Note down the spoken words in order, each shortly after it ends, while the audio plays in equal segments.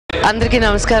అందరికీ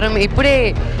నమస్కారం. ఇప్పుడే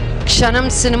క్షణం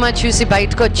సినిమా చూసి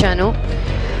బయటకు వచ్చాను.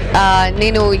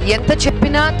 నేను ఎంత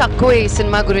చెప్పినా తక్కువే ఈ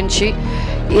సినిమా గురించి.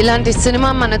 ఇలాంటి సినిమా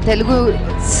మన తెలుగు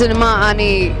సినిమా అని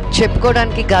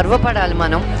చెప్పుకోవడానికి గర్వపడాలి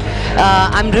మనం.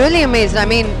 I'm really amazed. I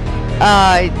mean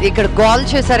ఇక్కడ గోల్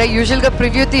చేశారా? యూజువల్గా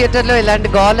ప్రివ్యూ థియేటర్లో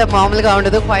ఇలాంటి గోల్ మామూలుగా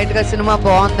ఉండదు. క్వైట్గా సినిమా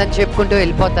బాగుందని చెప్పుకుంటూ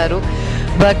వెళ్ళిపోతారు.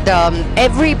 బట్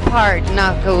ఎవ్రీ పార్ట్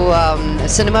నాకు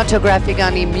సినిమాటోగ్రఫీ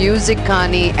కానీ, మ్యూజిక్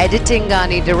కానీ, ఎడిటింగ్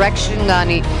కానీ, డైరెక్షన్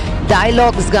కానీ,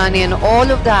 dialogues gani, and all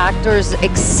of the actors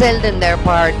excelled in their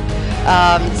part.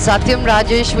 Satyam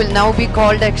Rajesh will now be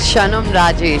called as Kshanam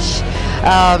Rajesh.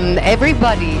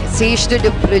 Everybody, Sesh did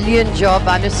a brilliant job.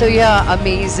 Anasuya,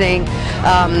 amazing.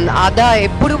 Adah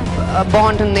eppudu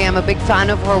baguntundi. I'm a big fan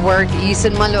of her work. Ee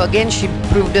cinema lo again she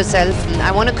proved herself.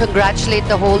 I want to congratulate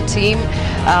the whole team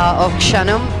of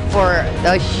Kshanam for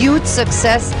a huge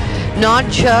success, not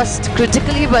just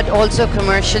critically but also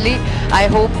commercially. I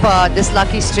hope this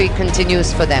lucky streak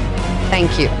continues for them.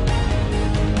 Thank you.